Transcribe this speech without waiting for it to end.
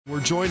We're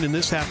joined in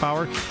this half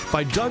hour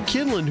by Doug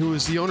Kinlan, who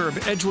is the owner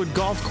of Edgewood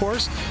Golf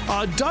Course.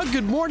 Doug,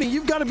 good morning.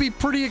 You've got to be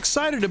pretty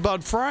excited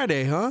about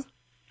Friday, huh?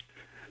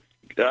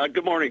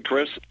 Good morning,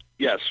 Chris.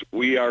 Yes,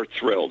 we are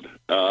thrilled.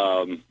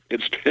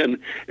 It's been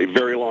a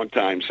very long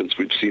time since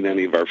we've seen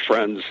any of our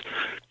friends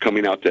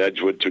coming out to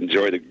Edgewood to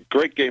enjoy the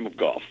great game of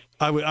golf.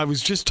 I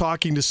was just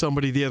talking to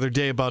somebody the other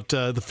day about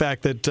the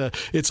fact that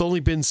it's only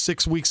been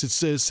 6 weeks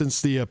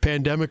since the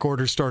pandemic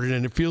order started,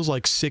 and it feels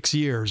like 6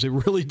 years. It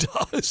really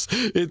does.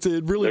 It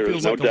really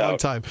feels like a long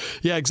time.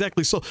 Yeah,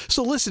 exactly. So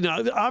listen,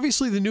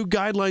 obviously the new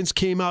guidelines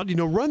came out.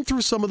 Run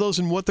through some of those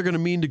and what they're going to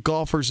mean to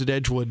golfers at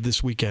Edgewood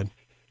this weekend.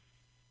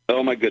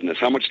 Oh, my goodness.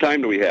 How much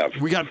time do we have?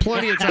 We got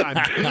plenty of time.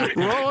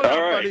 Roll it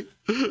All right.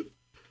 Buddy.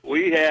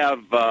 We have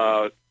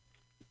a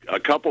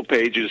couple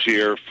pages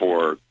here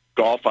for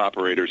golf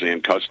operators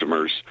and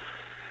customers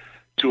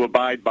to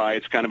abide by.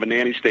 It's kind of a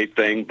nanny state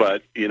thing,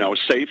 but,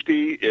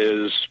 safety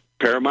is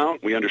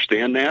paramount. We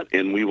understand that,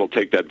 and we will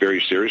take that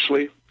very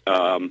seriously.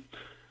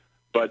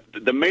 But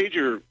the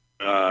major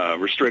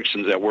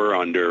restrictions that we're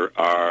under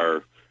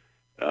are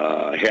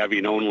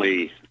having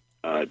only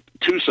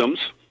twosomes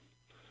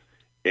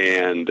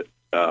and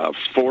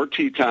 4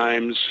 tee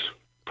times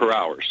per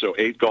hour, so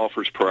 8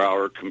 golfers per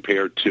hour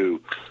compared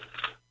to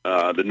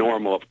the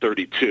normal of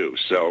 32.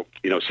 So,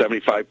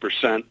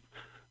 75%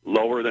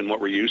 lower than what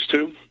we're used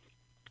to.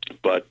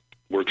 But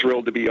we're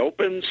thrilled to be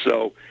open,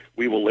 so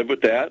we will live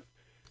with that.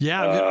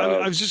 Yeah,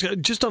 I was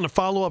just on a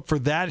follow-up for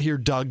that here,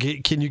 Doug.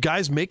 Can you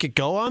guys make it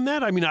go on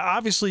that? I mean,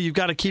 obviously you've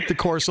got to keep the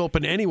course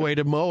open anyway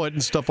to mow it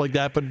and stuff like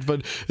that,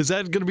 but is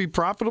that going to be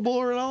profitable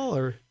or at all,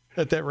 or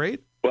at that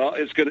rate? Well,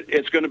 it's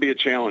going to be a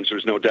challenge,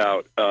 there's no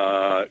doubt,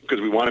 because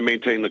we want to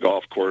maintain the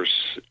golf course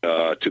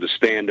to the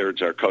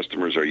standards our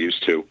customers are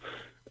used to.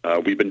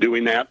 We've been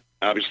doing that,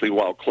 obviously,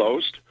 while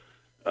closed.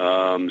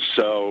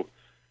 So,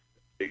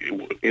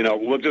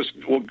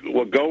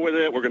 we'll go with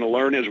it. We're going to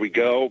learn as we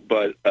go,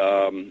 but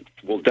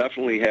we'll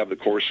definitely have the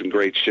course in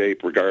great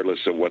shape,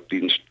 regardless of what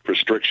these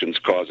restrictions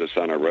cause us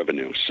on our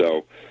revenue.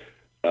 So,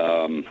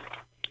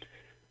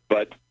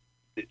 but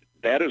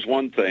that is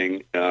one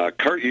thing.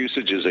 Cart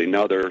usage is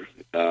another.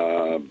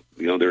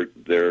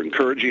 They're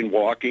encouraging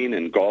walking,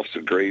 and golf's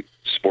a great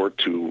sport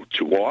to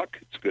walk.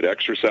 It's good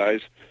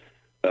exercise.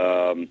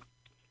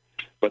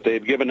 But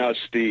they've given us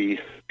the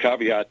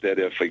caveat that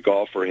if a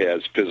golfer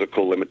has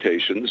physical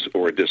limitations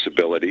or a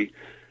disability,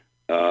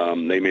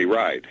 they may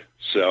ride.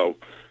 So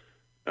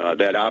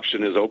that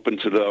option is open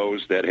to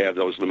those that have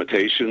those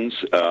limitations.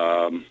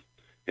 I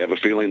have a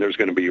feeling there's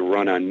going to be a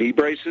run on knee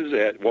braces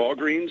at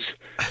Walgreens.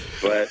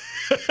 But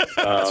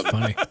that's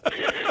funny.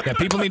 Yeah,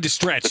 people need to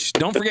stretch.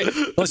 Don't forget,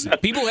 listen,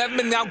 people haven't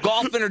been out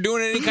golfing or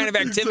doing any kind of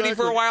activity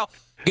for a while.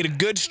 Get a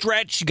good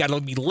stretch. You got to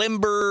be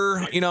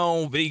limber. You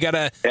got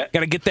to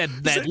get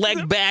that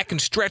leg back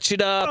and stretch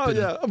it up. Oh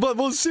yeah,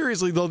 but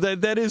seriously though,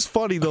 that is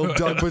funny though,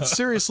 Doug. But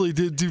seriously,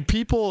 do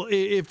people,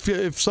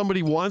 if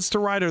somebody wants to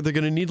ride, are they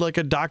going to need like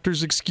a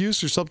doctor's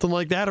excuse or something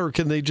like that, or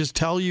can they just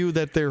tell you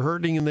that they're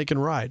hurting and they can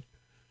ride?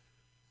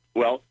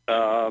 Well,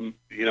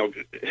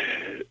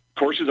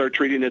 courses are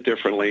treating it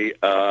differently.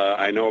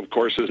 I know of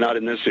courses not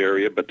in this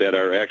area, but that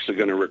are actually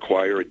going to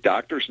require a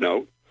doctor's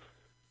note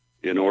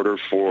in order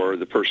for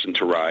the person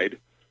to ride.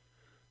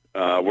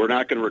 We're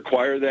not going to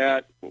require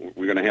that.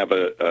 We're going to have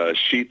a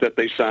sheet that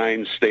they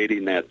sign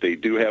stating that they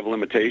do have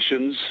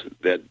limitations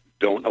that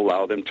don't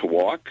allow them to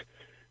walk.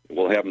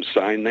 We'll have them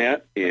sign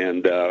that,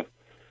 and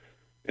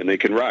they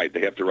can ride.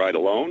 They have to ride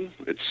alone.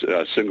 It's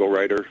a single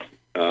rider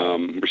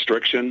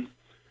restriction.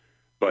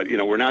 But,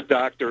 we're not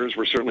doctors.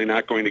 We're certainly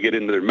not going to get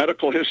into their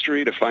medical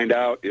history to find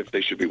out if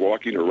they should be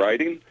walking or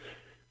riding.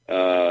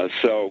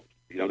 So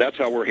that's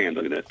how we're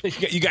handling it.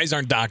 You guys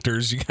aren't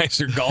doctors. You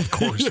guys are golf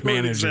course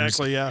managers.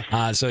 Exactly,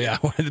 yeah. So, yeah,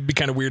 it'd be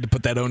kind of weird to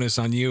put that onus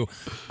on you.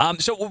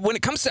 So when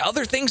it comes to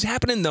other things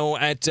happening, though,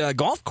 at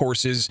golf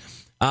courses,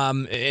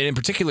 and in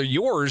particular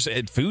yours,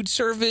 at food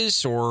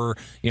service or,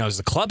 is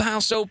the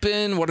clubhouse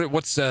open?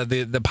 What's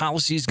the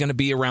policies going to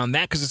be around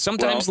that? Because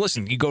sometimes,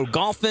 listen, you go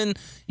golfing,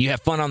 you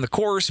have fun on the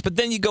course, but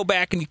then you go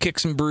back and you kick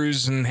some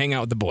brews and hang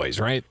out with the boys,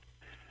 right?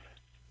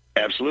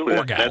 Absolutely.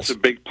 That's a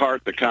big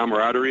part, the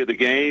camaraderie of the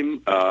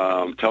game.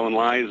 Telling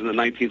lies in the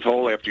 19th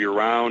hole after your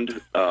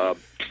round,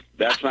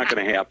 that's not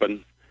going to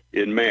happen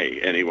in May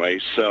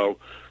anyway. So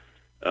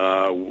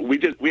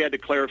we had to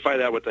clarify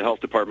that with the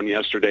health department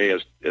yesterday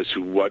as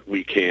to what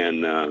we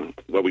can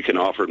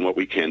offer and what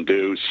we can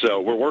do. So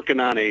we're working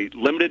on a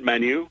limited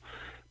menu,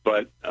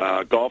 but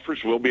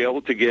golfers will be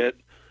able to get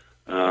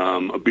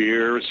a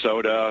beer,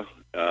 soda,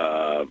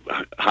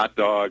 hot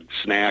dog,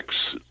 snacks,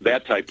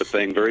 that type of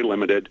thing, very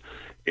limited.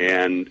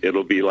 And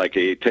it'll be like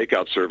a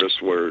takeout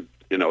service where,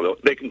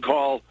 they can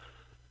call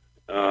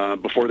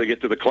before they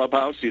get to the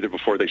clubhouse, either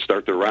before they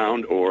start their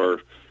round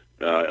or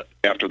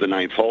after the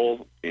 9th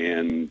hole,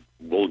 and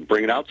we'll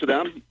bring it out to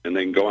them, and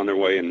they can go on their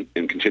way and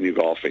continue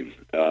golfing.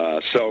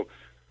 So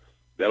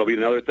that'll be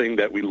another thing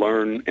that we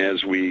learn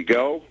as we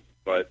go,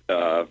 but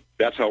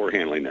that's how we're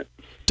handling it.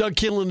 Doug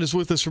Kinlan is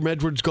with us from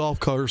Edwards Golf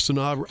Course in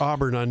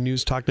Auburn on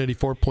News Talk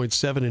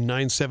 94.7 and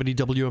 970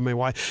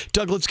 WMAY.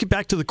 Doug, let's get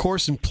back to the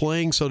course and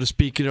playing, so to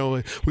speak.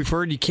 We've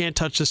heard you can't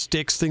touch the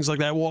sticks, things like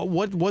that.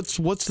 What's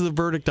the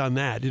verdict on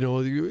that?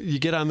 You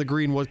get on the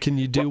green, what can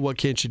you do? What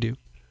can't you do?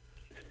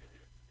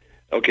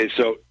 Okay,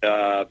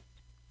 so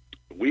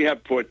we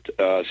have put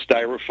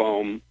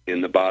styrofoam in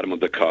the bottom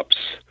of the cups,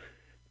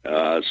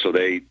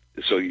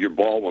 so your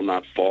ball will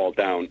not fall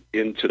down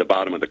into the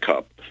bottom of the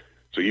cup.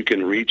 So you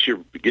can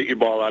get your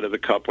ball out of the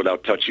cup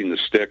without touching the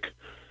stick,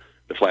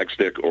 the flag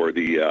stick, or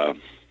the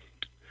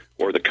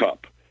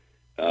cup.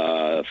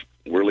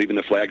 We're leaving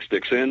the flag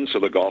sticks in, so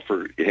the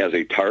golfer has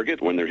a target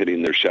when they're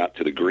hitting their shot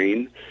to the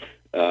green.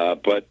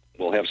 But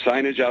we'll have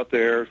signage out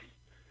there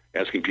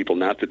asking people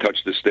not to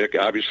touch the stick.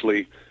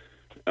 Obviously,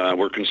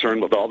 we're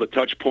concerned with all the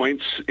touch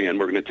points, and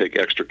we're going to take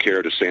extra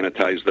care to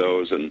sanitize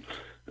those. And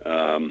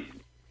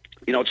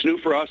it's new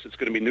for us. It's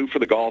going to be new for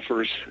the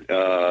golfers.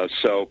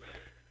 So,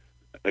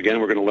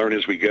 again, we're going to learn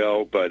as we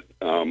go. But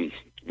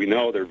we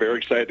know they're very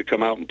excited to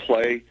come out and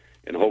play.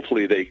 And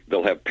hopefully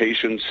they'll have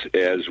patience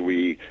as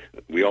we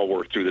all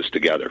work through this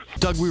together.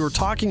 Doug, we were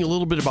talking a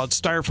little bit about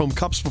styrofoam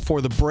cups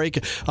before the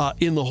break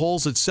in the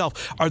holes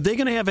itself. Are they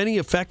going to have any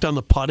effect on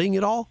the putting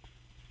at all?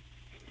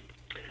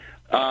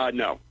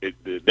 No,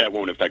 that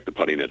won't affect the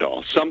putting at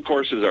all. Some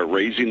courses are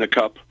raising the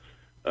cup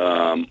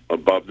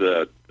above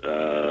the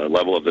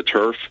level of the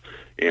turf,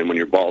 and when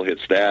your ball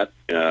hits that,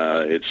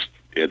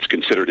 it's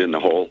considered in the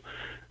hole.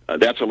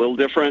 That's a little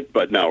different,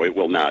 but no, it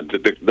will not.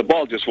 The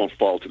ball just won't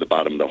fall to the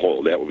bottom of the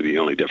hole. That will be the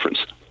only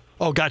difference.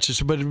 Oh, gotcha.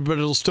 So, but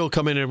it'll still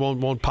come in and it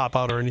won't pop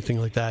out or anything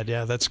like that.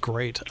 Yeah, that's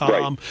great.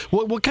 Right.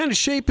 What kind of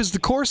shape is the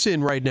course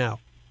in right now?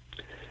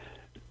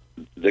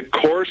 The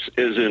course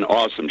is in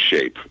awesome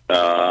shape.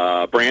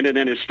 Brandon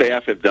and his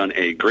staff have done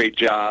a great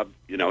job.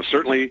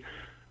 Certainly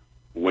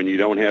when you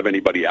don't have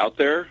anybody out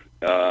there,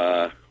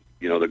 the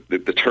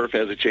turf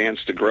has a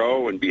chance to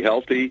grow and be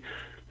healthy.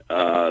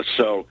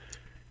 So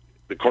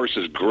the course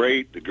is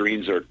great. The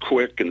greens are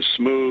quick and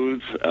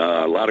smooth.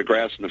 A lot of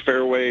grass in the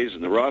fairways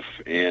and the rough,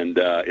 and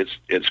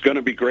it's going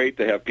to be great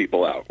to have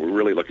people out. We're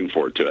really looking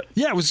forward to it.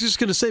 Yeah, I was just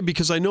going to say,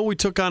 because I know we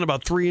took on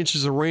about 3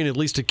 inches of rain, at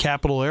least at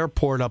Capitol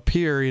Airport up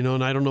here,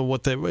 and I don't know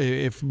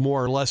if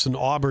more or less in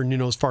Auburn,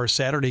 as far as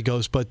Saturday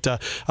goes, but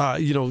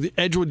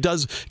Edgewood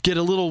does get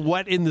a little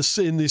wet in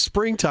the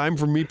springtime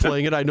from me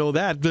playing it. I know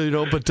that,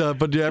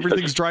 but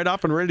everything's dried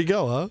up and ready to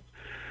go, huh?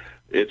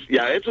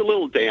 It's a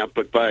little damp,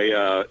 but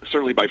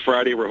certainly by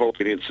Friday we're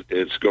hoping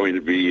it's going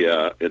to be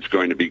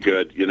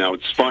good.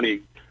 It's funny.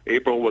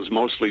 April was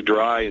mostly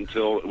dry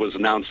until it was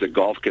announced that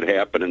golf could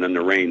happen, and then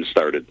the rain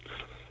started.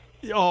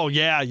 Oh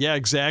yeah,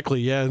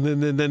 exactly. Yeah,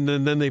 and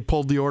then they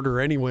pulled the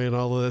order anyway and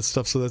all of that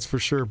stuff. So that's for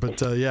sure. But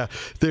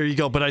there you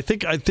go. But I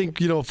think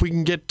if we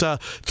can get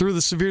through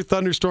the severe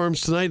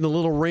thunderstorms tonight and the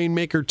little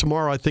rainmaker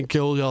tomorrow, I think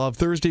you'll have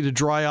Thursday to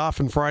dry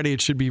off, and Friday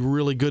it should be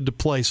really good to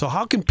play. So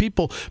how can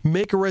people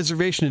make a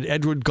reservation at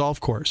Edgewood Golf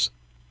Course?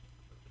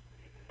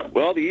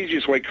 Well, the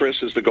easiest way,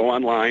 Chris, is to go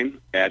online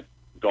at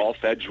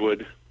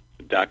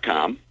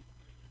golfedgewood.com,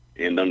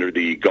 and under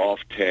the golf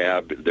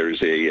tab,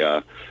 there's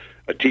a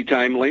tee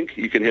time link.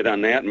 You can hit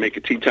on that and make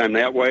a tee time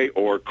that way,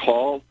 or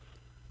call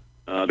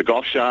the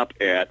golf shop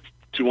at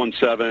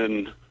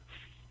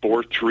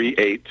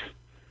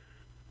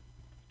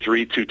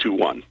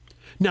 217-438-3221.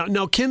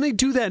 Now, can they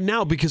do that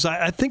now? Because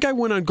I think I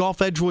went on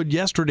Golf Edgewood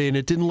yesterday and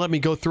it didn't let me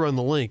go through on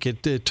the link.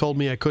 It told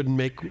me I couldn't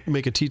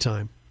make a tee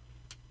time.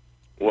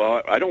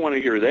 Well, I don't want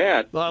to hear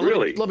that.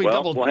 Really? Let me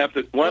double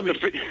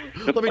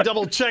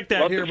check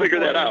that here. Figure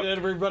that out.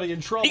 Everybody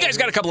in trouble. You guys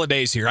got a couple of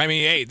days here. I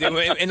mean, hey,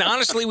 and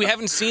honestly, we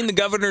haven't seen the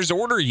governor's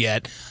order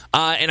yet.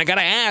 And I got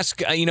to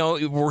ask,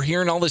 we're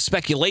hearing all this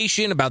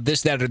speculation about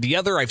this, that, or the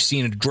other. I've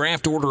seen a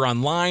draft order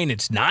online.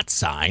 It's not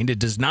signed. It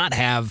does not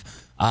have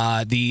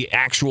the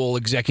actual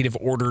executive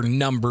order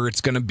number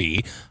it's going to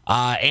be.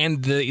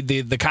 And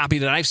the copy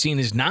that I've seen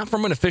is not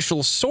from an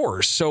official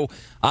source. So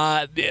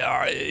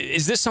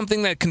is this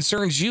something that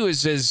concerns you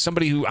as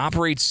somebody who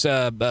operates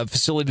a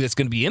facility that's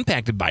going to be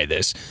impacted by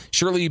this?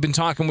 Surely you've been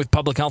talking with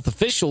public health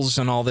officials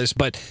and all this,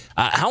 but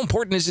how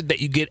important is it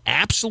that you get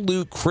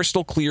absolute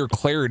crystal clear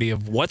clarity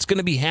of what's going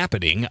to be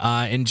happening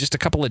in just a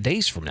couple of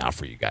days from now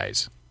for you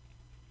guys?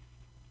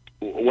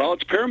 Well,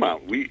 it's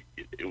paramount. We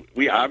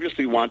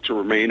obviously want to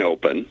remain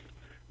open.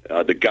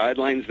 The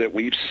guidelines that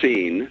we've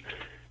seen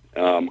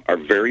are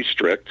very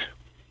strict,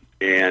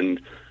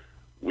 and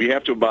we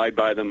have to abide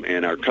by them,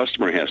 and our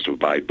customer has to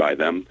abide by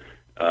them.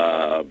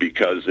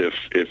 Because if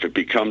it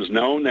becomes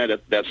known that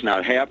that's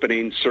not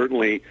happening,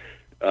 certainly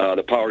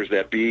the powers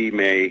that be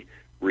may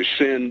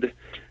rescind.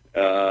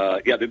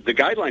 The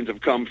guidelines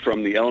have come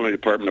from the Illinois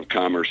Department of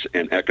Commerce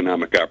and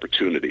Economic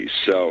Opportunities.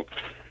 So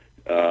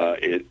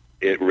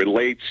it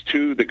relates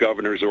to the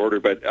governor's order,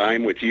 but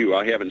I'm with you.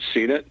 I haven't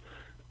seen it.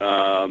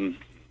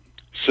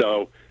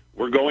 So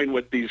we're going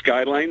with these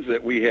guidelines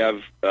that we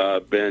have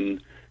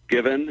been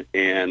given,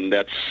 and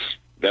that's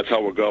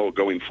how we'll go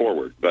going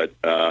forward. But,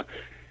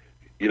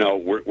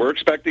 we're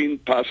expecting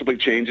possibly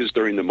changes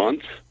during the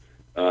month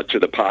to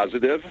the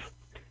positive,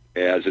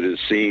 as it is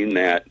seen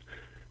that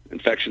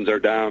infections are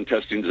down,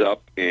 testing's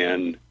up,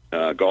 and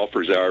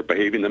golfers are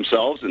behaving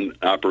themselves and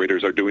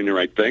operators are doing the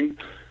right thing.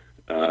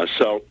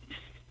 So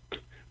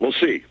we'll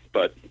see,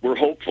 but we're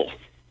hopeful.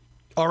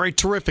 All right,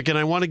 terrific. And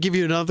I want to give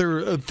you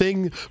another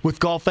thing with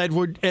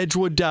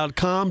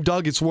golfedgewood.com.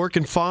 Doug, it's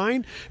working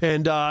fine.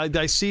 And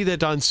I see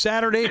that on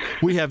Saturday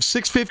we have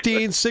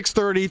 6:15,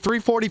 6:30,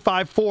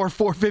 3:45,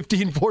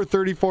 4:15,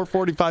 4:30,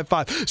 4:45,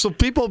 5. So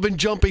people have been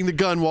jumping the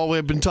gun while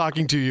we've been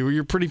talking to you.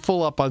 You're pretty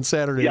full up on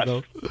Saturday, yes.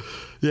 though.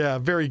 Yeah,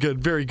 very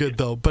good. Very good,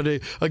 though.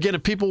 But again,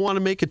 if people want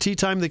to make a tee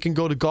time, they can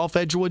go to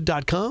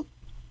golfedgewood.com?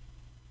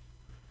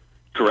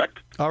 Correct.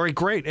 All right,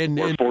 great. And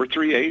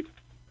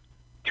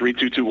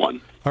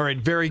 438-3221. All right,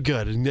 very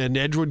good. And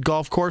Edgewood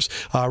Golf Course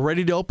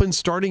ready to open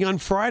starting on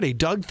Friday.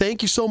 Doug,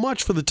 thank you so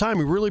much for the time.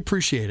 We really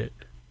appreciate it.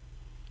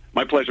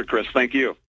 My pleasure, Chris. Thank you.